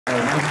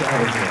Nice to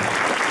have you here.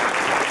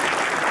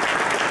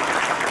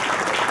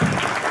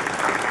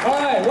 All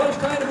right, well, it's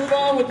time to move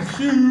on with the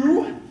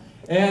shoe.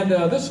 And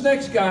this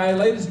next guy,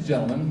 ladies and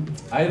gentlemen,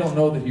 I don't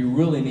know that he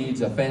really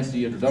needs a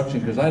fancy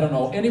introduction because I don't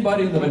know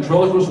anybody in the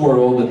ventriloquist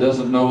world that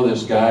doesn't know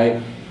this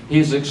guy.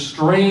 He's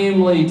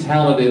extremely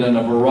talented in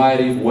a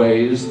variety of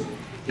ways.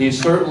 He's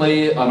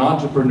certainly an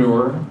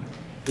entrepreneur.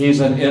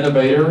 He's an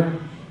innovator.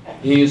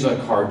 He's a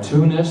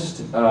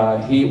cartoonist.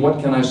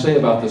 What can I say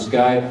about this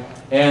guy?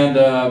 And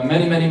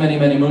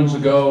many moons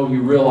ago, he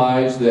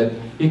realized that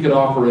he could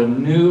offer a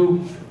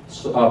new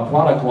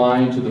product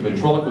line to the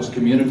ventriloquist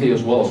community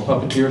as well as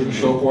puppeteers and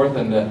so forth.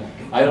 And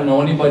I don't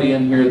know anybody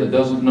in here that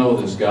doesn't know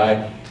this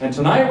guy. And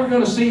tonight we're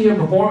going to see him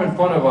perform in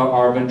front of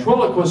our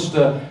ventriloquist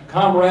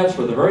comrades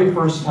for the very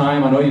first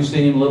time. I know you've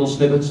seen little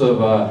snippets of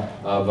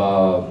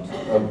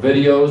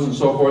videos and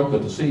so forth,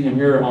 but to see him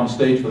here on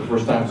stage for the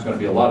first time is going to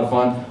be a lot of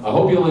fun. I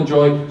hope you'll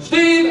enjoy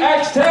Steve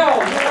Axtell.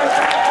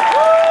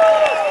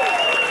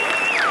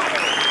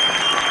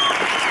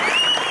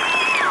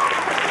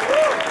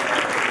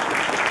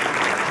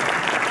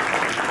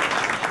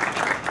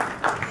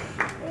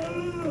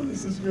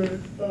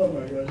 Oh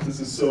my gosh, this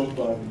is so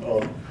fun.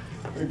 Oh,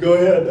 go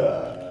ahead.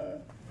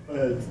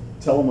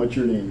 Tell them what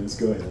your name is.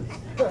 Go ahead.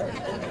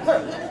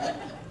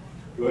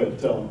 Go ahead,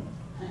 tell them.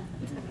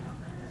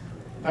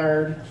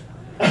 Bird.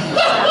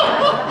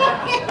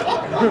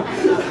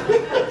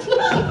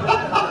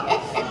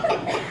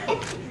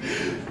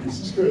 This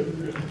is great.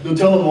 No,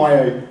 tell them why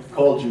I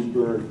called you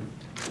Bird.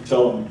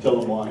 Tell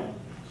them why.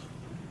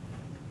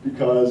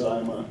 Because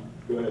I'm a.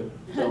 Go ahead.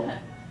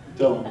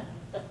 Tell them.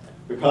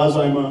 Because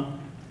I'm a.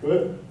 Go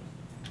ahead.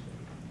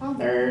 I'm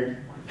Bird.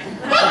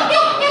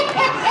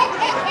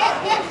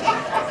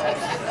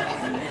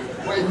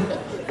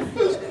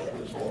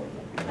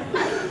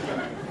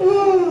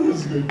 Oh, this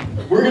is good.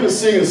 We're going to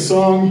sing a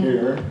song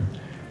here,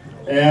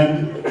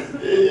 and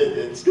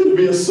it's going to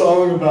be a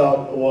song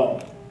about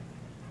what?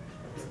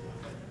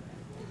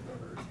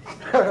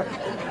 Go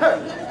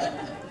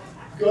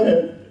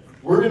ahead.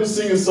 We're going to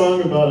sing a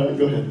song about it.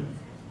 Go ahead.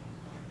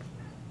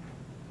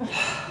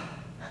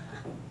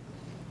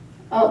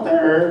 Oh,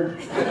 Bird.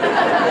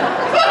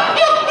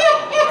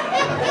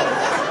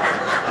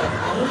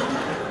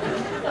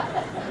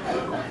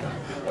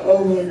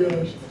 Oh my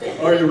gosh.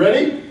 Are you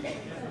ready?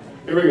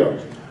 Here we go.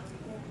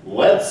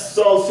 Let's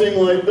all sing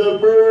like the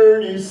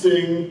birdies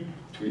sing.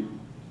 Tweet,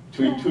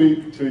 tweet,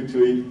 tweet, tweet,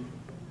 tweet.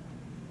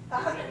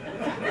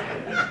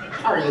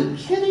 Are you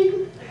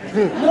kidding?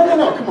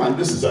 No, come on.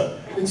 This is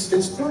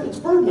it's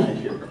bird night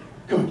here.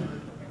 Come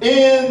on.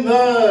 In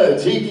the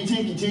tiki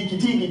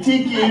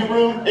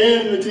room,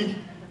 in the tiki.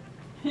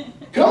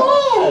 Come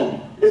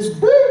on! It's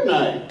bird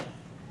night.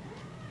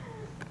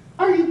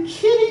 Are you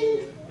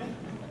kidding?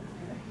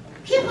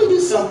 Can't we do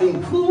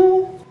something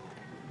cool?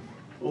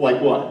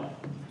 Like what?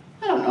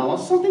 I don't know,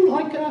 something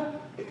like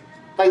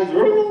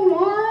Bruno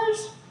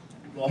Mars?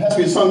 Well, it has to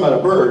be a song about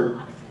a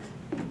bird.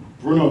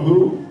 Bruno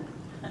who?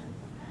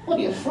 What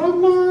are you,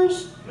 from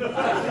Mars?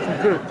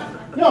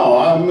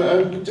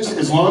 No, just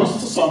as long as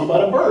it's a song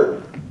about a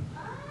bird.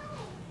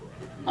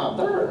 A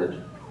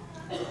bird?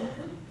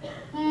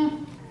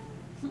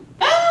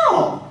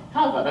 Oh!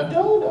 How about a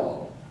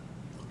dodo?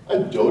 A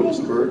dodo's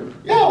a bird?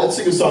 Yeah, let's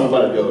sing a song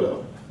about a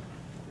dodo.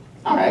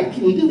 All right,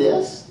 can you do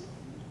this?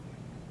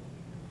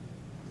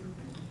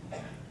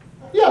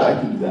 Yeah, I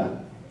can do that.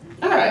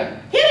 All right,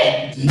 hit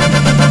it!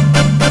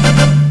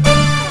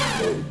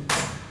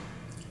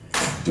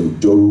 Do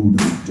do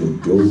do do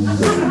do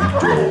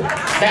do.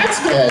 That's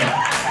good.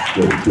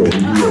 Do do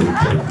do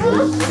do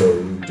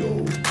do.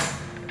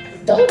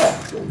 Dodo.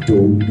 Do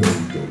do do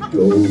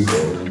do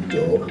do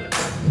do.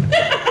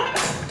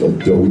 Do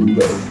do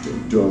do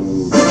do.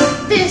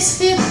 This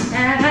dip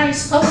that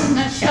ice on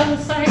the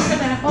shelf like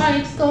that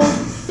white gold.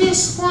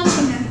 This one's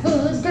from them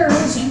hood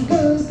girls and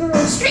good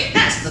girls. Street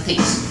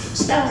masterpiece.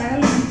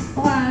 Styling,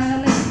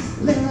 wilding,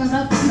 living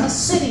up in the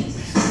city.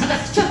 I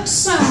got the Chuck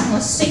song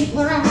with St.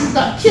 Laurent.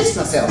 Gotta kiss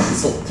myself,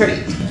 it's so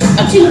pretty.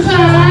 I'm too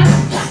high,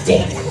 hot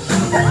damn.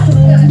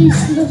 At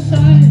least the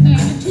fire,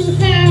 I'm too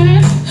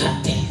high,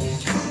 hot damn.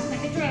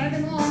 Like a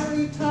dragon water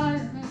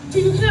retirement.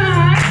 Too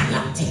high,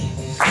 hot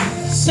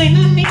damn. Say my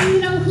name, you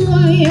know who I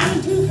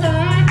am. Too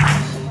high,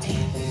 hot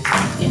damn.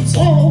 It's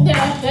all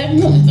about that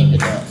money.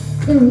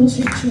 Girls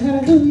hit you,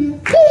 hallelujah.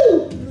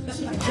 Woo! Girls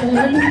hit you,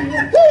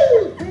 hallelujah.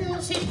 Woo!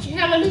 Girls hit you,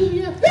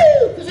 hallelujah.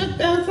 Woo! Cause up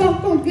down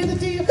front, gonna give it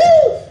to you.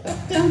 Woo! Up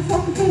down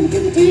front, gonna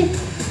give it to you.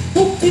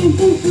 Up down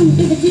front, gonna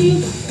give it to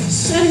you.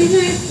 Saturday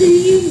night, do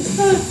you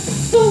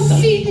don't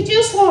believe me,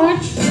 just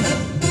watch.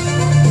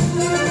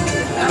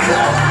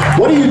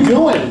 What are you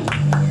doing?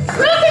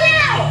 Rockin'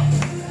 out!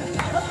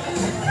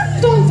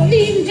 Don't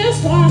believe me,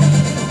 just watch.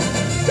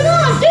 Come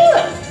on, do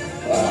it!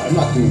 I'm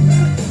not doing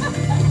that.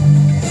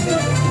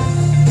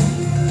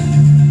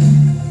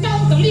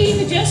 Don't believe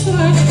me, just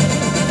watch.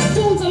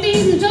 Don't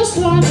believe me, just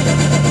watch.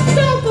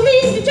 Don't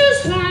believe me,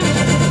 just watch.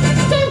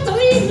 Don't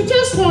believe me,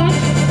 just watch.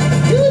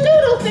 Do the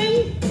doodle thing.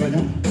 Right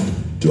now?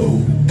 Do.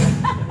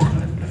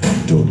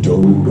 Do,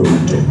 do, do,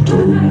 do, do,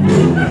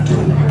 do,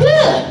 do.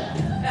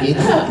 Get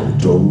up.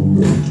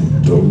 Dodo,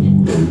 Dodo.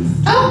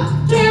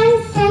 Up,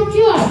 down, thump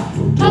you up.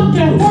 Up,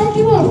 down, thump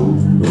you up.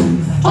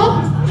 Up,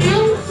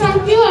 down,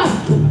 thump you up.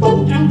 Up,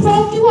 down,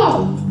 thump you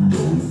up.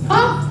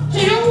 Up,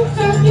 down,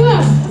 thump you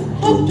up.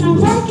 Up, down,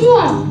 thump you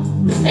up.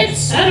 It's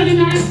Saturday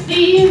night,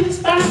 be in the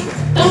spot.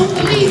 Don't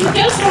believe it,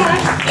 just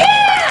watch.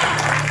 Yeah!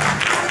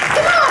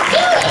 Come on,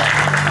 do it!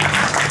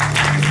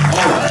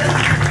 All right.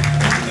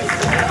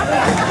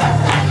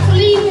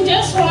 Believe me,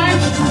 just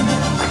watch.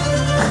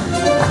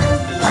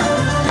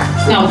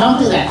 No, don't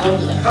do that, don't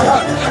do that.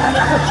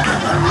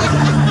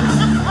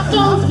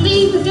 Don't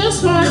believe me,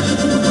 just watch.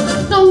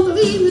 Don't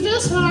believe me,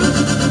 just watch.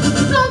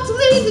 Don't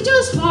believe me,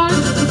 just watch.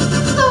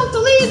 Don't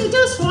believe me,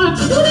 just watch.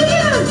 Do it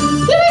again!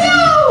 Here we go!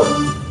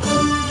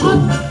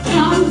 Up,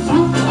 down,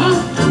 thump, up,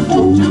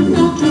 up, down,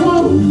 up, to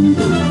up.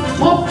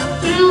 Up,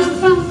 down,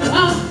 thump,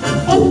 up,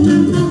 up,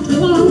 down, up, to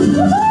up.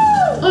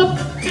 Up,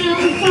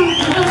 down, thump,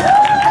 up,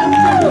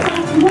 up,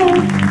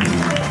 down,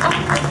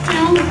 up,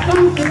 down,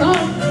 thump, up.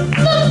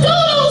 The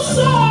Dodo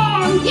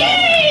song!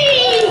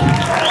 Yay!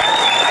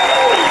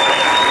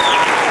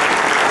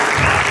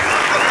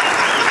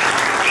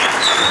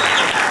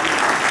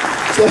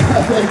 So,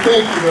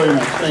 thank you very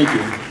much, thank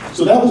you.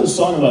 So that was a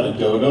song about a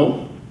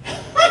dodo?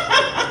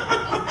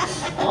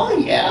 Oh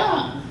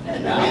yeah,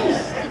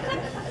 nice.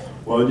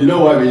 Well, you know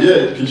why we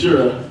did, because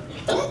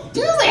Don't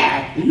do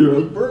that. you're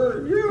a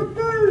bird, you're a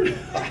bird.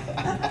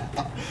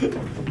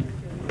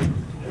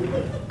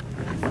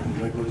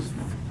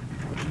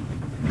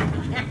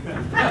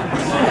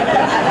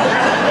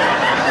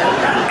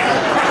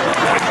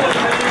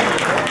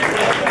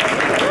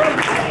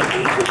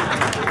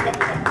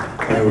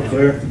 Okay, we're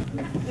clear?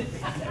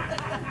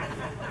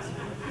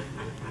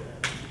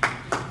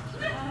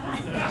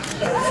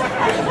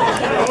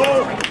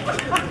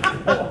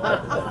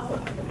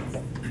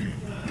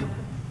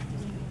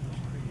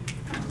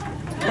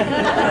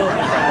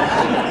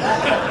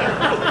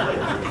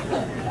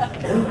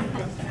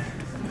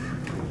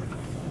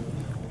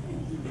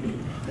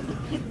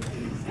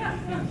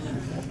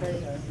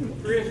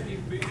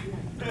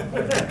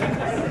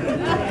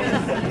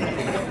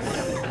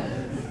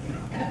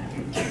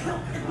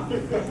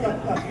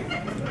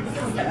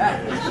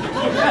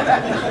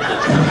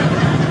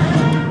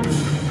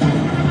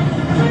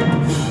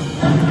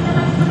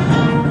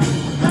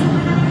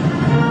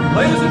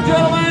 Ladies and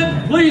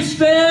gentlemen, please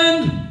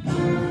stand.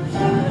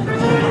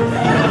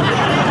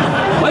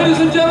 Ladies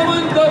and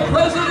gentlemen, the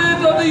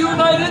President of the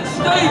United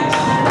States.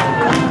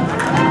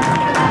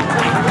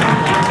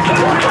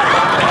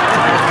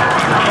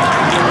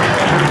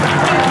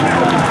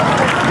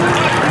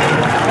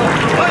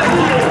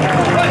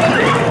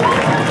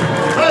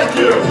 Thank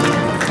you!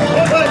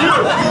 Thank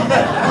you!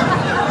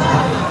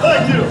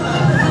 Thank you!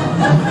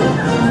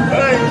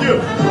 Thank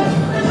you!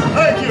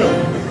 Thank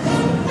you!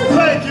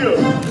 Thank you!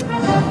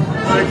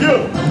 Thank you!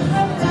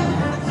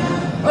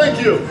 Thank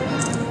you!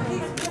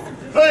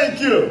 Thank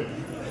you!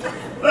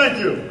 Thank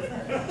you!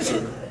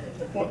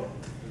 What?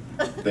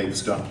 They've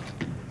stopped.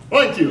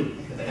 Thank you!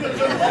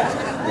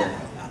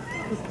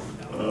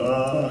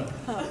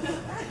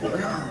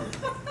 Where are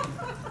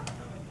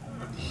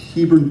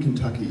we? Hebron,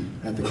 Kentucky,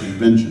 at the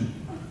convention.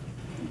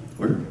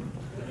 Where?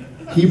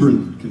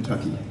 Hebron,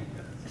 Kentucky,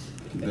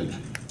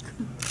 convention.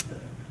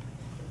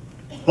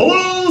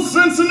 Hello,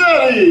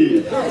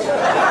 Cincinnati!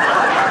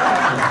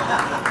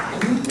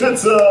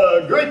 It's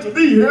great to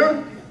be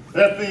here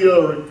at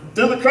the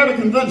Democratic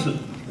Convention.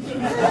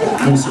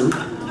 No, sir.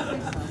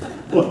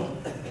 What?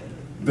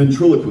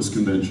 Ventriloquist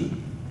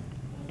Convention.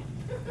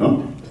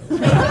 Huh?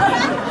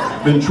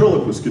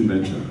 Ventriloquist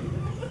Convention.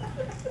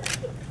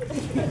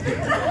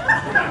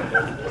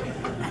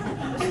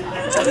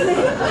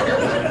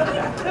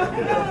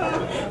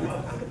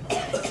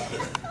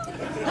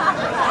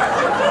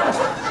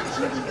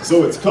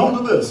 So it's come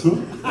to this, huh?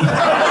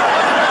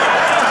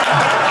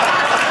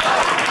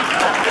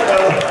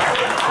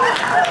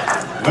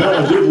 Well, I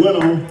did win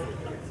on.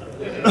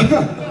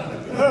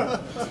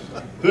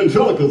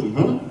 Ventriloquism,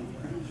 huh?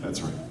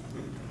 That's right.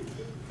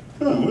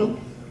 Oh, well,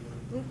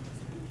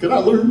 could I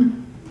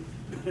learn?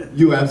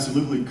 You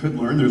absolutely could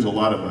learn. There's a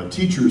lot of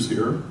teachers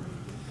here.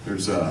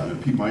 There's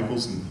Pete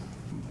Michaels and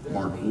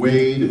Mark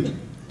Wade, and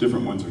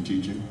different ones are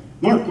teaching.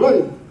 Mark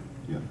Wade?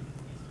 Yeah.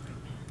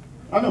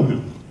 I know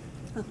him.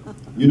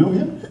 You know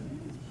him?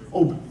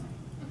 Oh,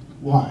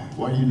 why?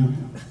 Why do you know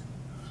him?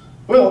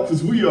 Well,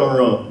 because we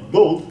are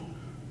both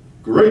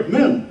great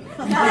men.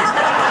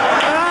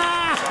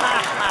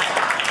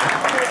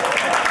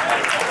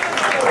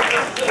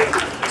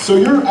 So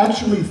you're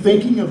actually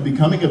thinking of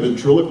becoming a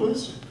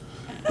ventriloquist?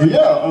 Well,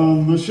 yeah,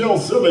 Michelle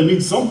said they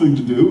need something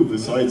to do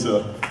besides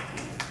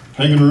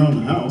hanging around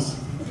the house.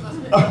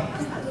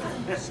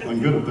 I'm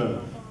good at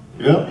that.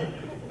 Yeah?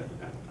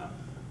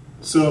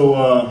 So,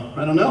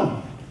 I don't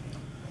know.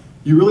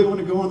 You really want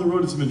to go on the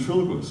road as a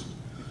ventriloquist?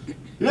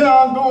 Yeah,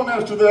 I'm going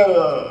after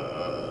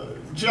that,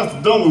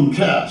 Jeff Dunham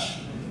cash.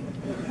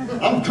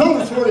 I'm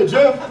coming for you,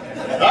 Jeff.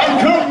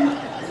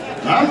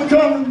 I'm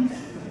coming.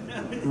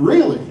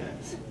 Really?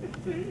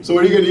 So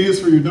what are you going to use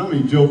for your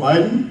dummy, Joe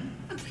Biden?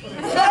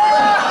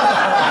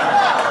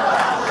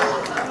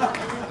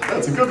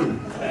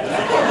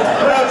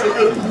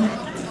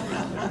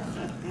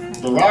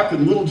 The Rock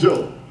and Little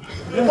Joe.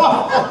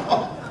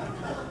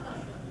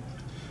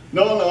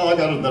 No, I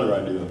got a better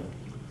idea.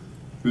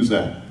 Who's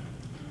that?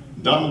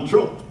 Donald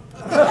Trump.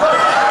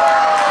 Oh.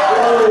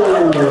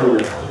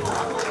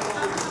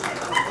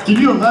 Can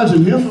you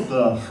imagine him with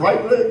the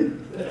fright leg?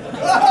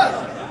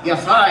 You're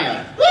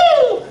fired.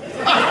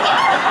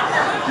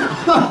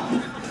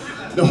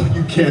 No,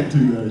 you can't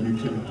do that, you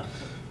can't.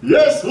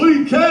 Yes,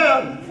 we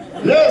can!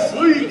 Yes,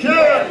 we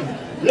can!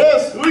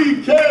 Yes,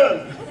 we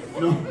can!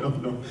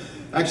 No.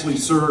 Actually,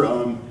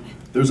 sir,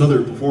 there's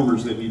other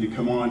performers that need to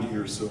come on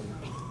here, so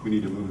we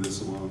need to move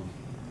this along.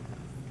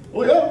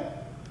 Oh, yeah?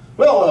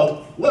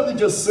 Well, let me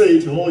just say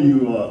to all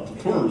you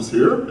performers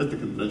here at the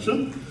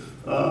convention,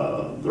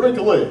 drink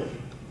a leg.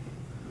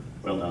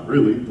 Well, not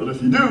really, but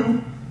if you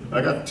do,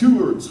 I got 2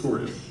 words for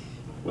you.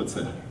 What's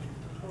that?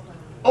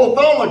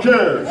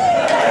 Obamacare!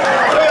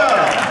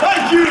 Yeah!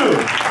 Thank you!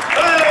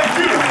 Thank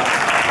you!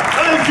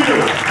 Thank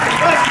you!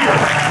 Thank you!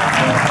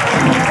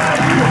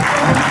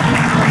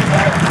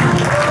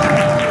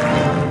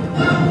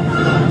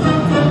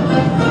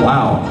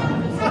 Wow.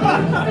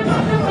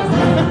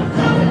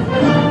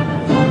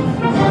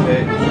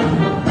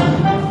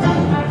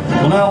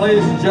 Well, now,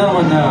 ladies and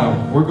gentlemen,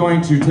 we're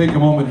going to take a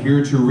moment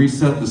here to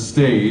reset the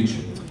stage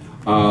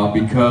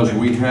because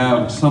we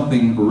have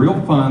something real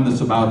fun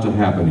that's about to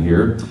happen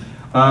here.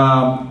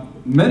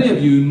 Many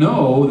of you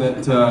know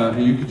that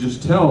you could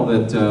just tell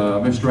that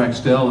Mr.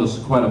 Axtell is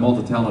quite a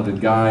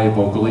multi-talented guy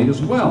vocally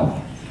as well.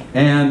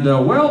 And,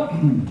 well,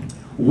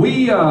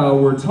 we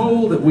were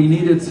told that we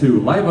needed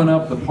to liven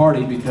up the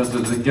party because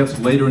as it gets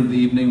later in the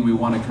evening, we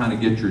want to kind of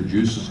get your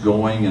juices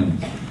going. And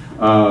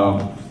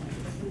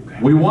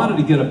we wanted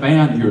to get a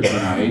band here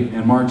tonight,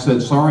 and Mark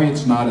said, sorry,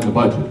 it's not in the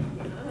budget.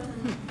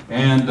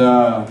 And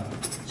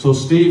so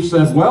Steve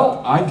said,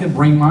 well, I can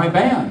bring my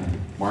band.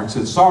 Mark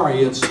said,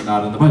 sorry, it's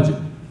not in the budget.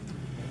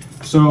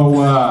 So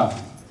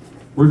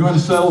we're going to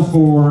settle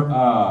for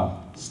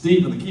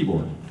Steve and the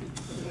keyboard.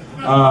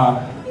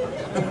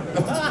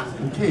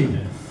 Okay.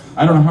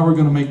 I don't know how we're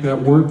going to make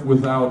that work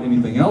without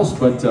anything else,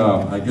 but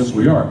I guess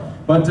we are.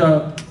 But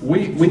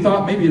we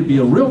thought maybe it'd be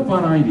a real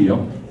fun idea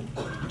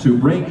to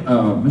bring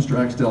Mr.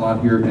 Axtell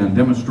out here and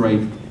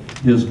demonstrate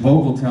his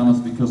vocal talents,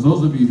 because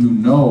those of you who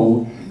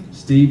know,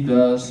 Steve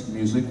does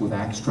music with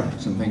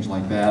extracts and things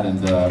like that,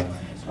 and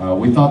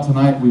we thought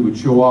tonight we would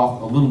show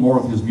off a little more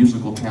of his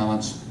musical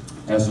talents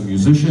as a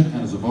musician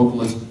and as a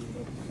vocalist,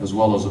 as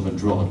well as a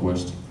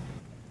ventriloquist.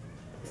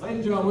 Ladies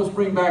and gentlemen, let's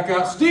bring back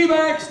out Steve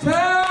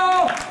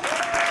Axtell!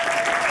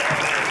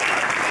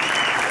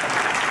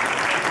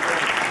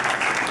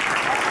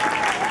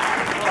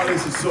 Oh,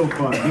 this is so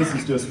fun. This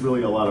is just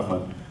really a lot of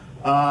fun.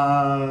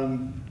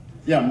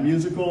 Yeah,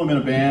 musical. I'm in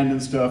a band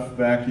and stuff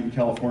back in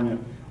California.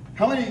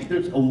 How many?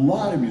 There's a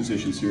lot of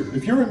musicians here.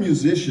 If you're a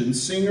musician,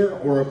 singer,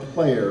 or a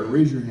player,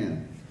 raise your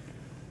hand.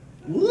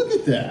 Look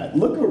at that.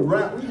 Look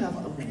around. We have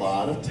a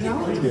lot of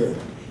talent here.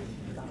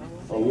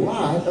 A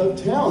lot of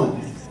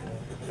talent.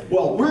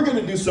 Well, we're going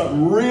to do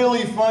something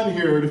really fun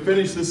here to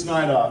finish this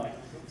night off.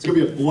 It's going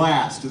to be a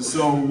blast. And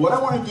so what I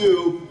want to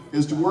do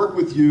is to work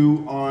with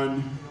you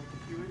on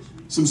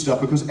some stuff,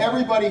 because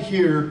everybody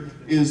here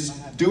is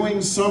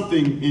doing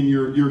something in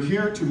you're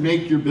here to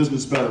make your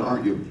business better,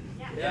 aren't you?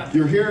 Yeah.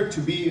 You're here to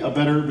be a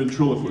better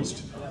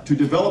ventriloquist, to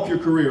develop your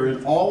career,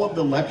 and all of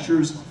the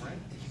lectures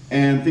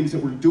and things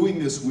that we're doing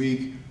this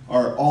week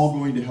are all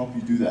going to help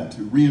you do that.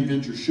 To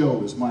reinvent your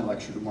show is my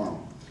lecture tomorrow.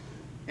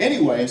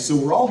 Anyway, so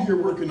we're all here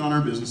working on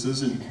our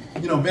businesses, and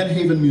you know, Ben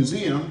Haven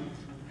Museum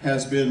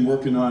has been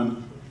working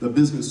on the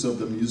business of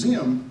the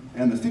museum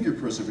and the figure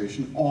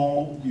preservation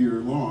all year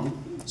long.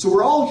 So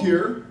we're all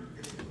here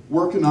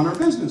working on our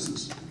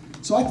businesses.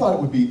 So I thought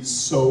it would be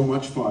so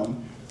much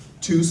fun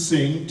to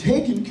sing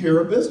Taking Care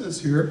of Business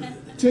here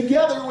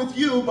together with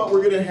you, but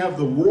we're going to have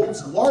the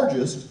world's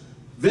largest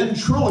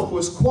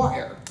ventriloquist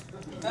choir.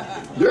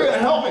 They're going to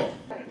help me.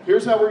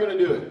 Here's how we're going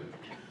to do it.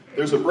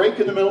 There's a break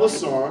in the middle of the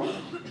song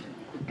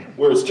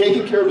where it's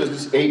Taking Care of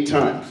Business 8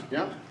 times.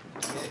 Yeah?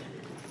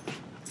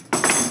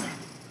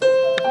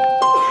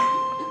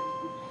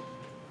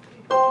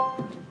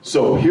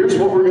 So here's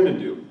what we're going to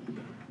do.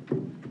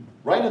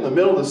 Right in the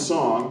middle of the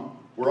song,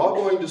 we're all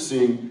going to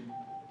sing,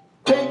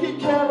 taking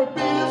care of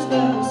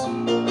business,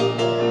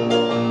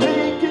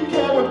 taking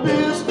care of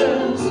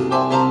business,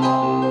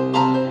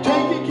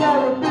 taking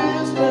care of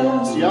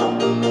business, yeah,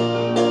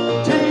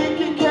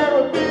 taking care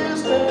of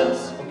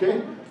business,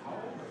 okay,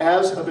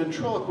 as a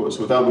ventriloquist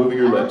without moving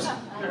your lips.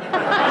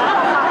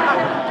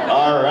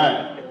 All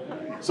right,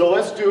 so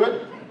let's do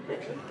it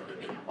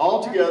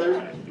all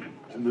together.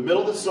 In the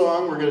middle of the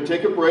song, we're going to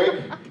take a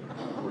break.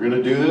 We're going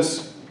to do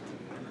this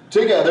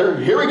together.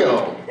 Here we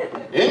go.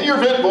 In your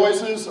vent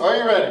voices, are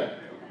you ready?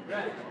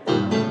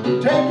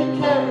 Taking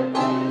care of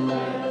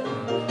business.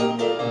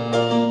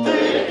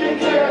 Taking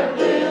care of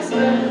business.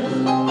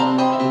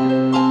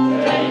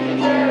 Taking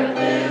care of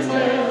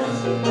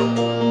business.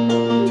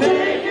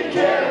 Taking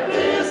care of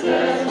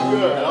business.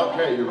 Good.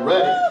 Okay, you're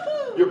ready.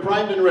 You're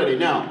primed and ready.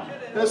 Now,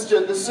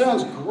 this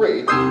sounds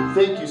great.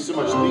 Thank you so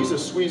much. Lisa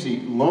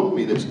Sweasy loaned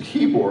me this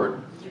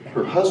keyboard.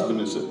 her husband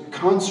is a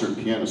concert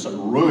pianist.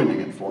 I'm ruining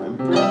it for him.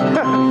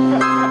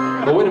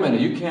 But wait a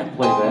minute, you can't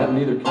play that,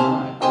 neither can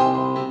I.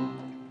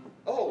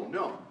 Oh,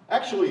 no.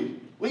 Actually,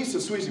 Lisa,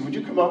 Sweasy, would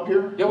you come up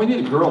here? Yeah, we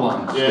need a girl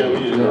on stage. Yeah, we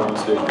need a girl on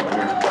stage.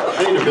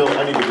 I need to build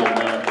that.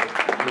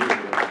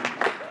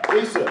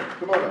 Lisa,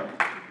 come on up.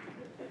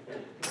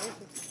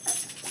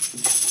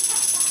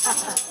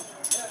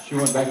 She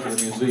went back to the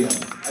museum.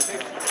 That's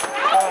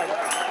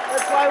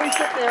why we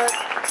sit there.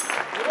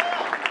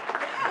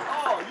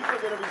 Oh, you are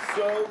going to be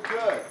so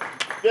good.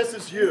 This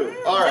is you.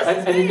 All right.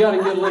 And you got to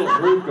get a little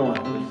groove going.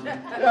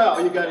 Yeah,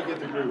 you got to get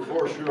the groove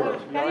for sure.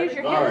 Gotta use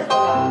your All right.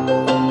 hands.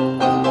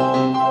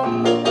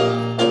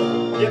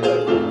 Get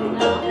the groove.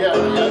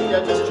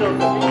 Yeah, just jump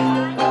with me.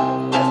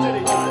 Just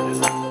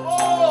anytime.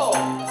 Oh!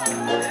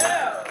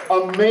 Yeah!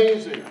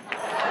 Amazing.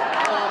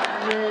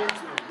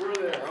 Amazing. We're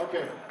there.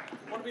 Okay.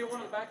 Want to be one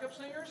of the backup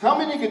singers? How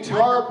many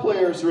guitar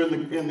players are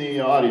in the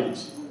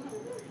audience?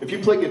 If you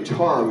play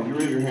guitar, would you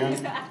raise your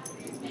hand? I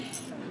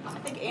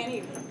think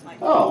Annie might.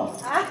 Oh.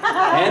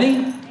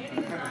 Annie?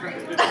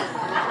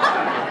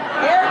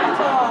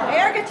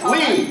 Air guitar.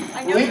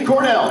 Lee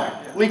Cornell.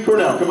 Lee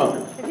Cornell, come up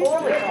here.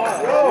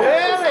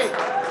 Annie!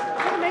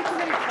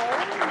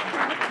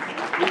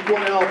 Lee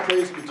Cornell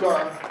plays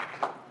guitar.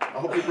 I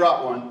hope you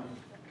brought one.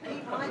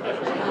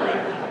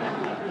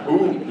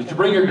 Ooh, did you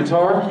bring your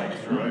guitar?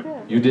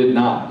 You did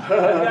not.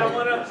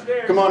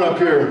 Come on up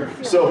here.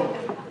 So,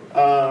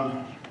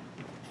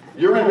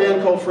 you're in a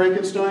band called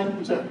Frankenstein?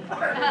 Is that?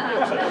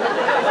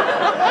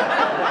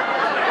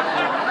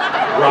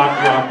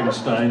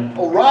 Rockenstein.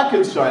 Oh,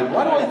 Rockenstein.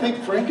 Why do I think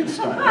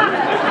Frankenstein?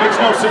 It makes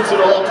no sense at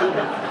all to me.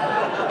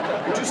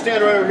 Would you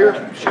stand right over here?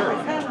 Sure.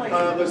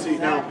 Let's see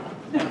now.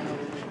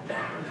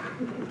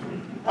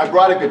 I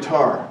brought a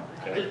guitar.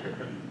 Okay.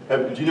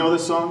 Do you know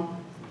this song?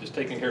 Just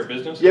taking care of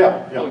business?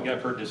 Yeah. Oh,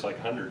 I've heard this like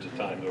hundreds of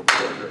times over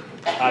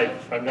there.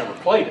 I've never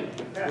played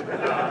it. I've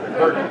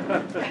heard it.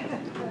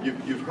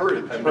 You've heard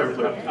it. I've never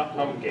played it.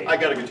 I'm game. I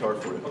got a guitar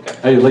for you. Okay.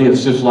 Hey, Lee,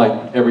 it's just like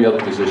every other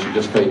musician.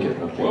 Just fake it,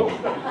 okay? Whoa.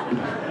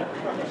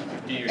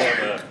 Do you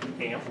have an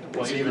amp to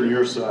play? It's even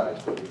your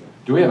size.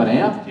 Do we have an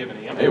amp? Do you have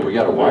an amp? Hey, we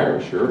got a wire,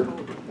 sure.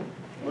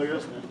 Look at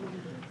this, man.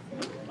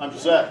 I'm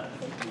set.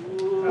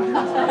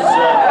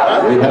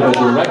 We have a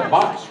direct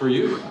box for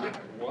you.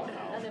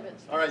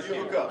 All right, you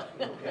hook up.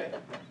 Okay.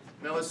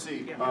 Now let's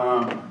see.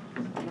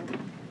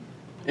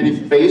 Any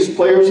bass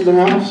players in the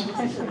house?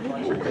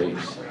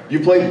 Bass. You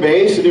play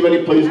bass?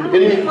 Anybody plays a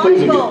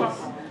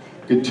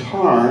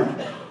guitar?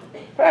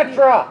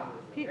 Petra.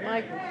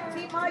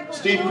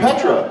 Steve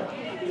Petra.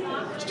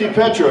 Steve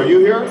Petra, are you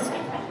here?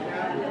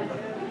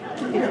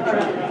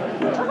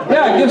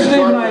 Yeah, give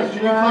Steve a nice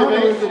Can you round. play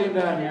We'll bass? get him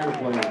down here to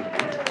play.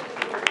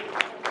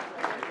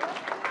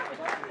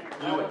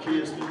 You know what key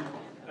is Steve?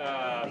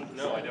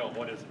 No, I don't.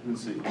 What is it?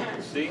 Let's see.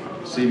 C?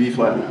 C, B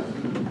flat.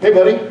 Hey,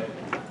 buddy.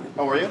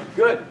 How are you?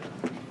 Good.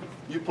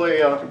 You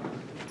play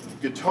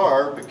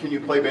guitar, but can you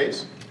play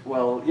bass?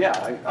 Well,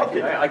 yeah,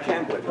 I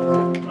can play.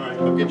 All right,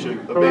 I'll get you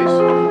a bass.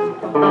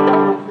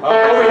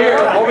 Over here,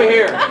 over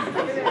here.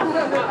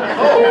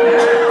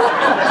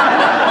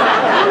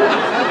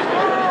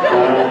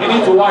 He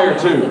needs a wire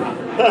too.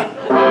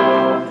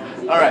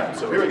 All right,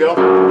 so here we go.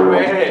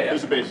 Hey,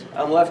 Here's a bass.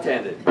 I'm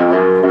left-handed.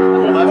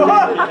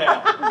 Left-handed?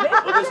 Yeah.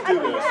 Let's do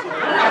this.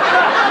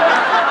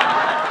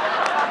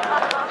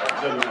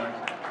 Doesn't matter.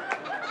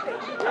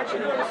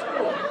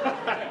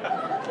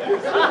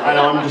 I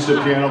know, I'm just a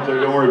piano player,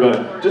 don't worry about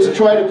it. Just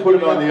try to put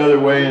it on the other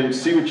way and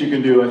see what you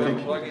can do. I think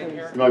you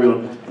might be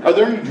able to. Are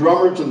there any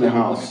drummers in the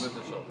house?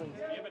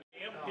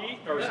 Pete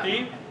or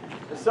Steve?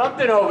 There's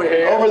something over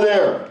here. Over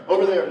there.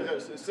 Over there.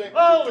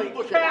 Holy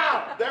Look cow!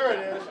 at it. There it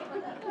is.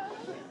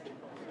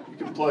 You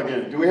can plug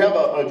in. Do we have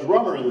a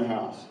drummer in the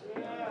house?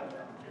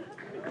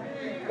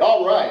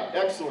 All right.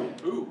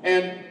 Excellent.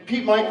 And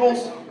Pete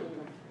Michaels?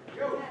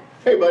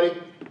 Hey, buddy.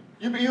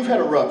 You've had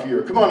a rough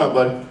year. Come on up,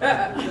 buddy.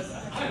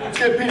 Let's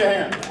give Pete a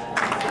hand.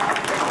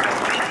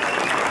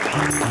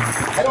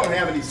 I don't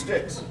have any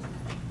sticks.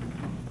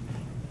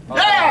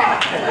 Yeah!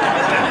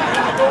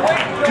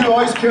 Do you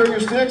always carry your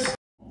sticks?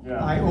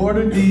 Yeah. I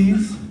ordered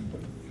these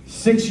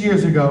 6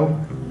 years ago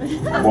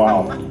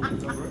Wow.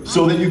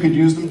 So that you could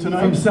use them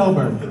tonight? from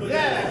Selburn.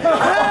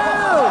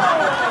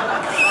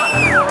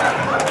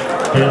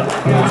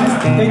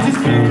 They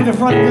just came to the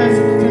front desk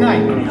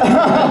tonight.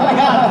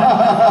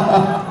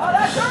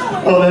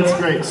 Oh, that's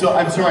great. So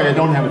I'm sorry, I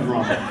don't have a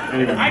drum.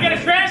 Anyway. I got a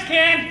trash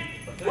can!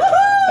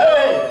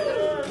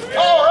 Hey!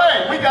 All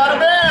right, we got a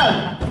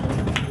band!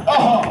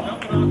 Oh!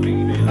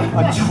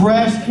 A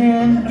trash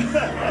can?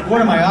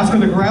 What am I, Oscar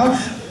the Grouch?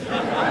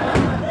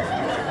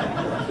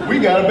 We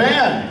got a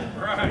band!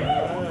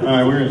 All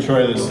right, we're gonna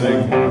try this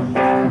thing.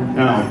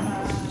 Now,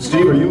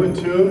 Steve, are you in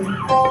tune?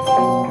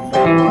 All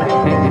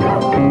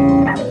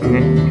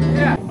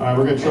right,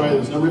 we're gonna try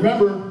this. Now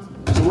remember,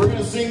 so we're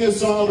gonna sing this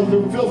song.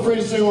 Feel free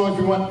to sing along if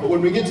you want, but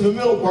when we get to the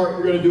middle part,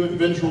 we're gonna do it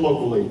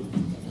ventriloquially.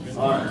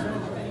 All right.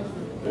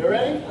 You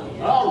ready?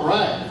 All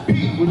right.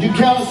 Pete, would you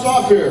count us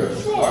off here?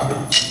 Sure.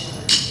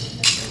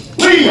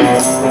 see.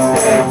 Yeah.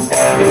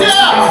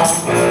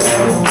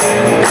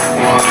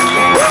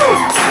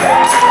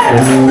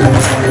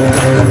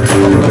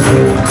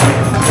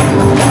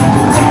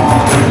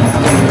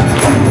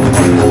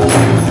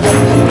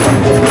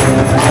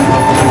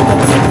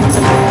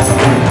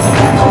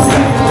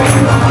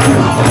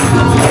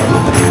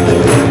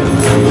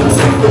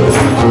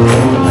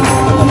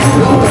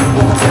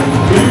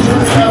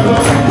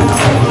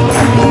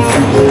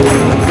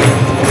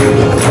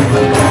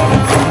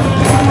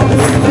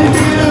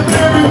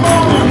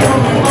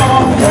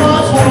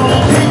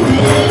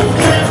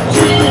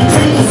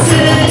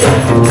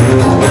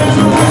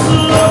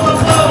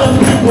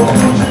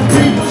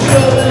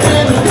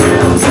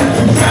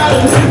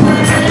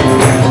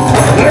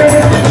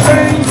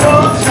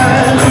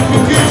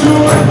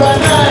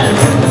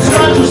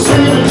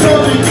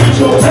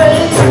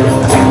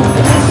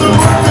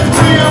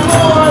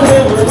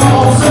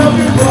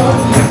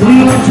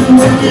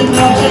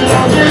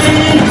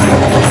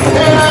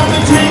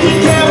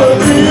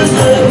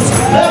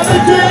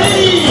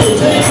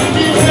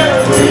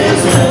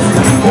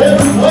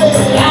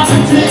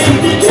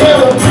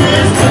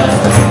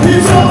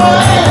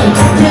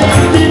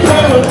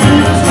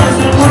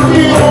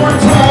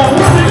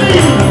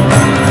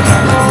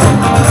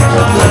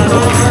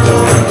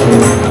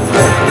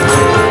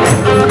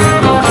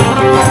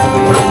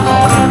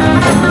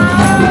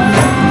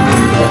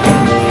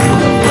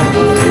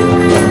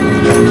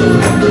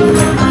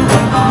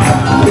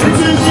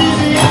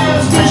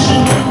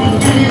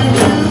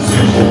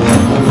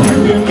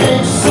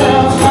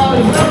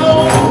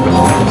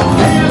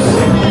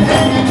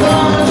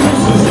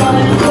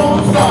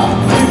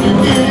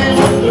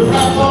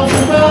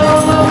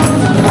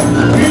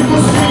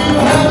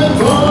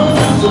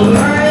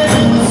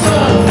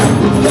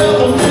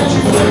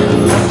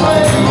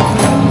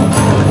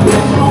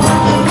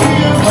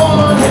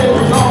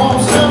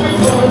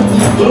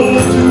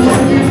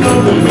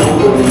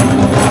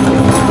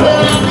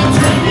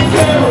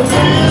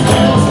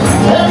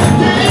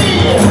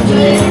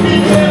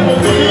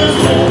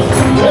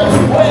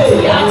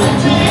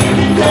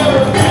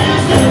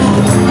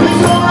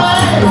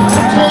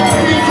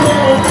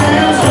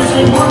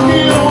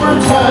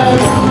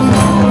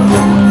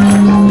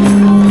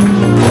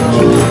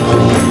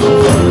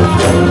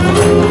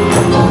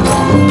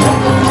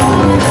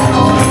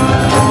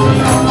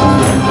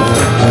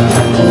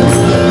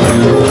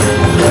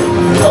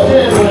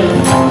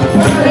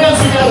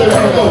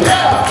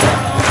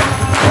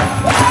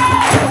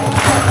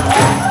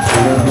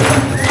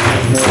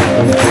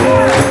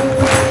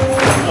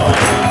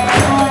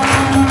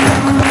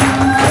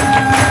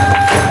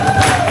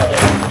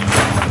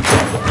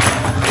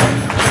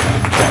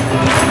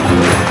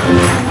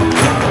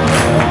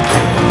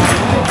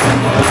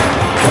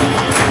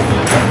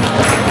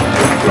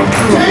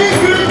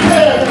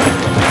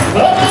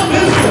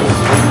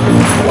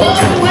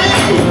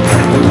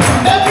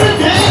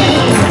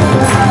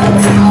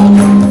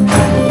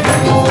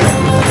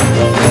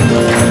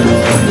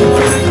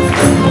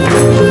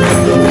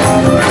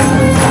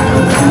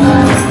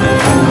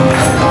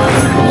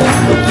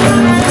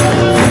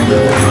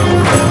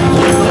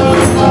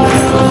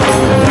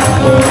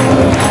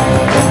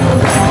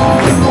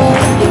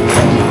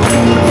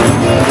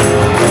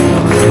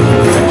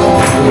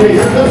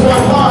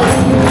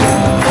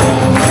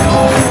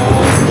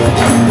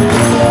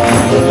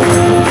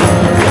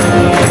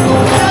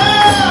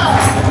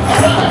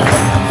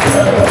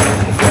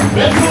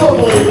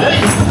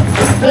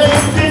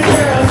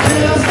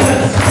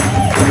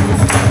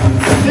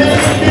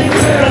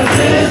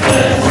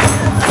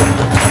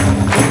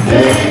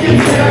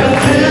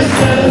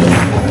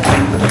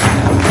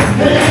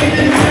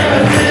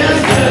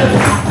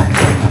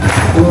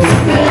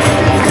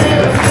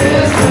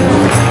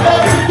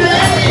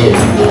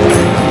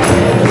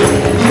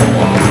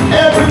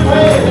 Every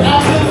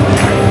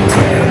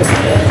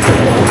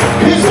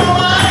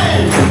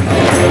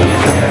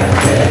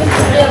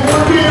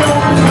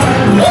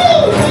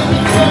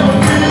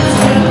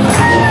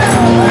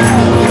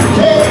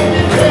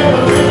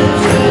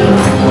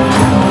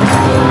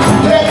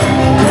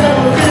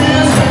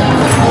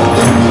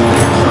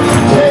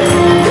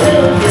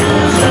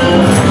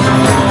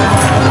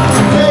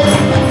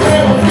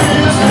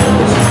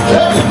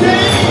day.